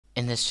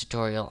In this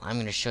tutorial, I'm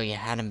going to show you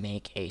how to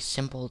make a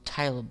simple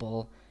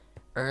tileable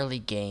early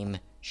game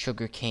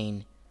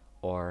sugarcane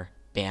or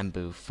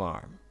bamboo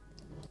farm.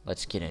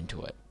 Let's get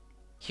into it.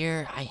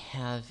 Here I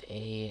have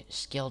a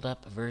scaled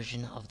up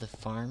version of the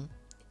farm.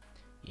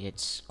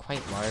 It's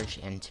quite large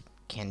and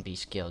can be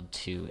scaled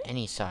to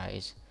any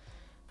size,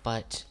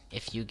 but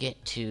if you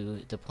get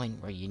to the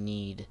point where you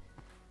need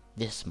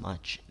this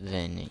much,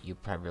 then you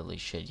probably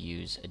should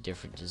use a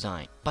different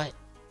design. But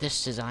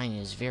this design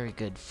is very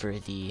good for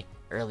the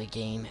early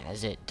game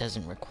as it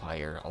doesn't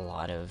require a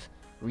lot of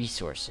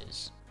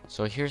resources.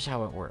 So here's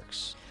how it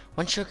works.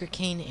 When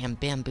sugarcane and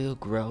bamboo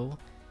grow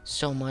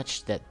so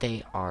much that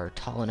they are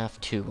tall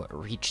enough to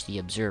reach the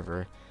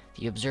observer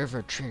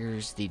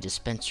triggers the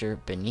dispenser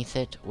beneath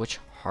it, which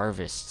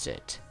harvests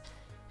it.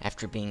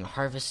 After being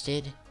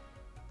harvested,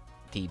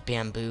 the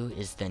bamboo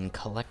is then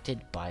collected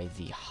by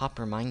the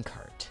hopper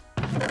minecart.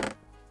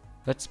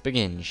 Let's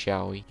begin,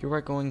 shall we? You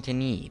are going to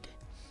need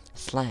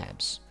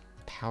slabs,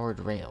 powered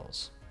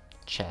rails,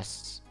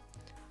 chests,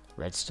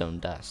 redstone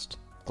dust,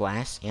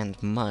 glass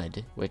and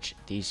mud, which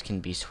these can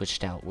be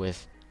switched out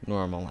with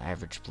normal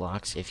average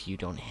blocks if you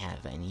don't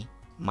have any,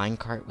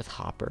 minecart with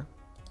hopper,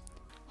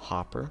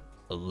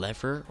 a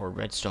lever or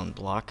redstone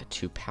block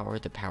to power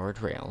the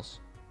powered rails,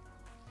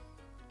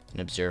 an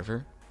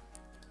observer,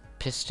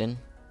 piston,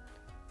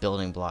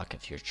 building block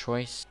of your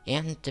choice,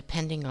 and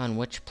depending on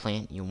which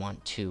plant you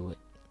want to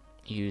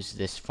use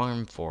this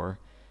farm for,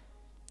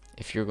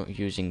 if you're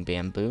using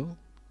bamboo,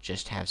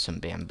 just have some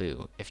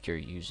bamboo. If you're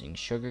using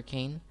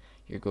sugarcane,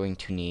 you're going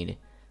to need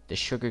the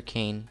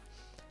sugarcane,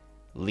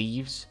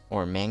 leaves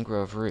or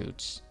mangrove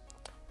roots,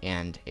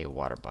 and a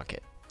water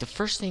bucket. The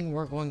first thing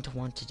we're going to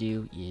want to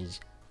do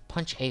is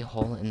punch a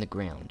hole in the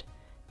ground.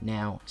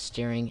 Now,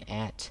 staring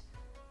at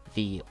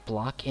the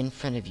block in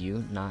front of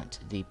you, not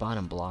the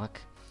bottom block,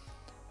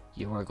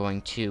 you are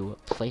going to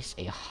place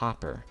a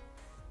hopper.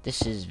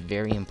 This is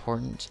very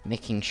important,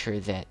 making sure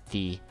that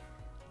the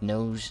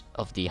nose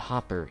of the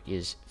hopper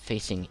is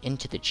facing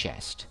into the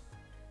chest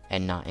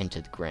and not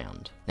into the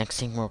ground. Next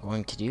thing we're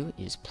going to do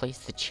is place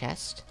the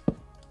chest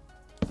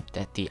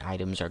that the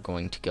items are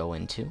going to go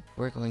into.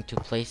 We're going to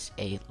place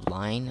a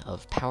line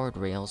of powered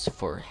rails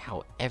for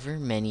however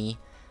many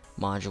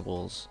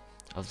modules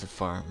of the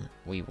farm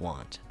we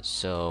want.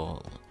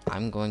 So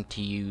I'm going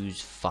to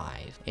use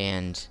 5,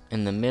 and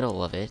in the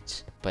middle of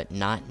it, but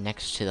not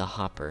next to the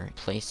hopper,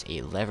 place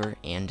a lever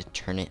and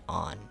turn it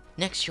on.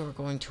 Next, you're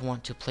going to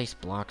want to place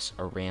blocks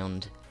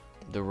around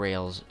the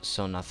rails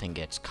so nothing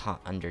gets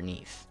caught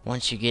underneath.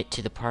 Once you get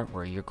to the part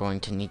where you're going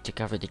to need to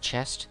cover the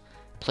chest,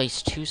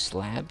 place 2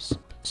 slabs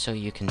so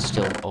you can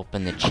still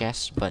open the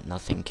chest but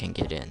nothing can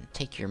get in.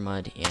 Take your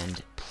mud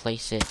and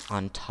place it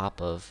on top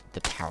of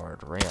the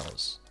powered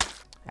rails.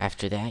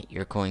 After that,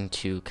 you're going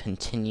to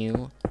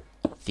continue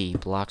the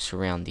blocks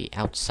around the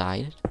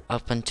outside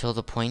up until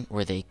the point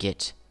where they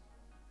get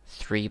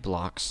 3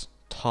 blocks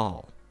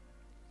tall.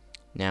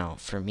 Now,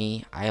 for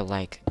me, I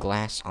like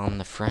glass on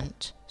the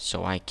front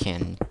so I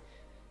can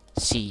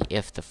see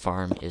if the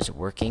farm is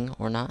working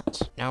or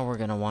not. Now we're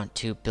going to want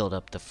to build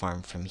up the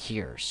farm from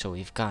here. So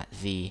we've got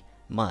the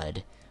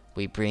mud.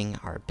 We bring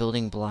our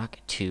building block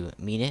to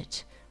meet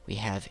it. We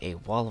have a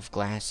wall of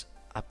glass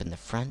up in the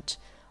front.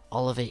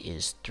 All of it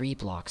is 3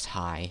 blocks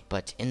high,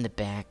 but in the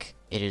back,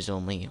 it is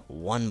only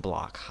 1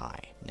 block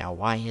high. Now,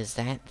 why is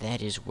that? That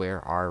is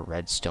where our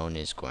redstone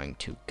is going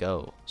to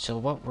go. So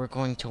what we're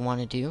going to want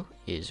to do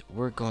is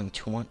we're going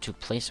to want to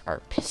place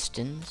our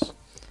pistons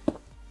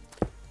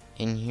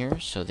in here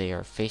so they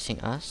are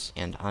facing us,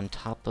 and on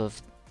top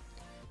of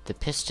the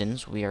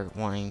pistons, we are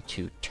wanting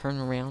to turn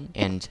around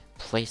and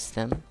place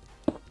them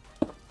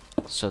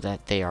so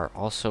that they are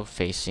also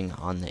facing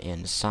on the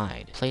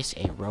inside. Place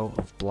a row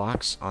of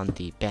blocks on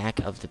the back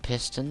of the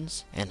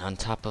pistons, and on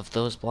top of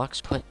those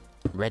blocks put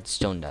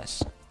redstone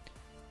dust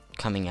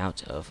coming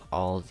out of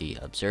all the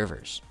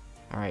observers.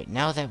 Alright,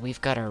 now that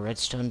we've got our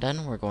redstone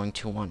done, we're going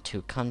to want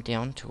to come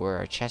down to where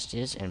our chest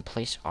is and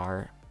place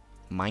our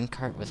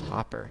minecart with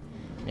hopper.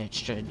 And it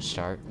should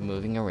start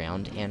moving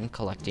around and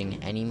collecting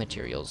any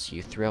materials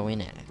you throw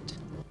in at it.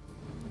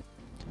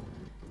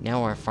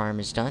 Now our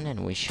farm is done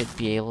and we should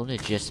be able to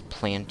just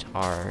plant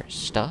our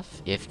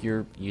stuff if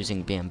you're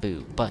using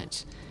bamboo.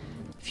 But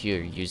if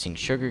you're using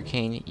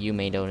sugarcane, you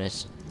may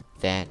notice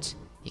that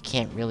you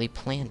can't really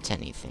plant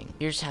anything.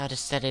 Here's how to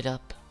set it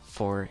up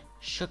for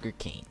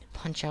sugarcane.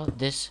 Punch out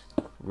this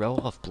row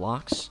of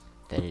blocks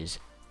that is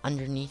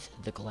underneath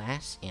the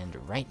glass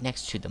and right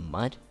next to the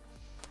mud,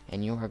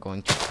 and you are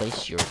going to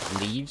place your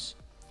leaves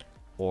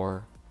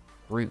or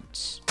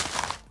roots.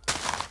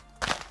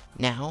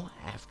 Now,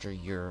 after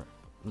your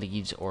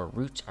leaves or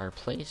roots are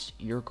placed,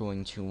 you're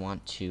going to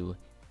want to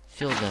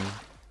fill them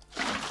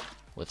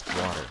with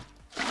water.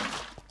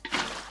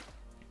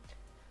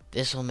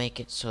 This will make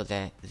it so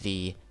that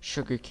the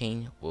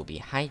sugarcane will be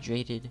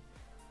hydrated,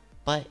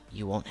 but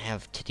you won't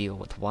have to deal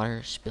with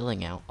water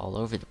spilling out all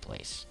over the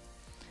place.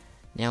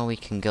 Now we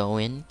can go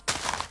in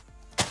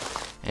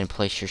and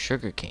place your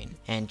sugarcane.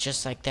 And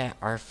just like that,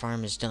 our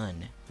farm is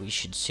done. We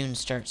should soon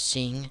start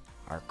seeing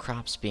our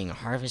crops being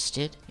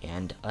harvested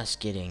and us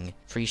getting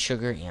free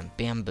sugar and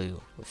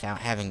bamboo without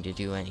having to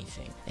do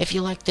anything. If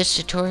you like this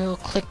tutorial,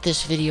 click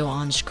this video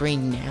on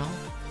screen now,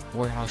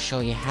 where I'll show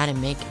you how to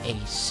make a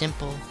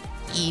simple,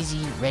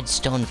 easy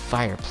redstone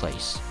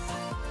fireplace.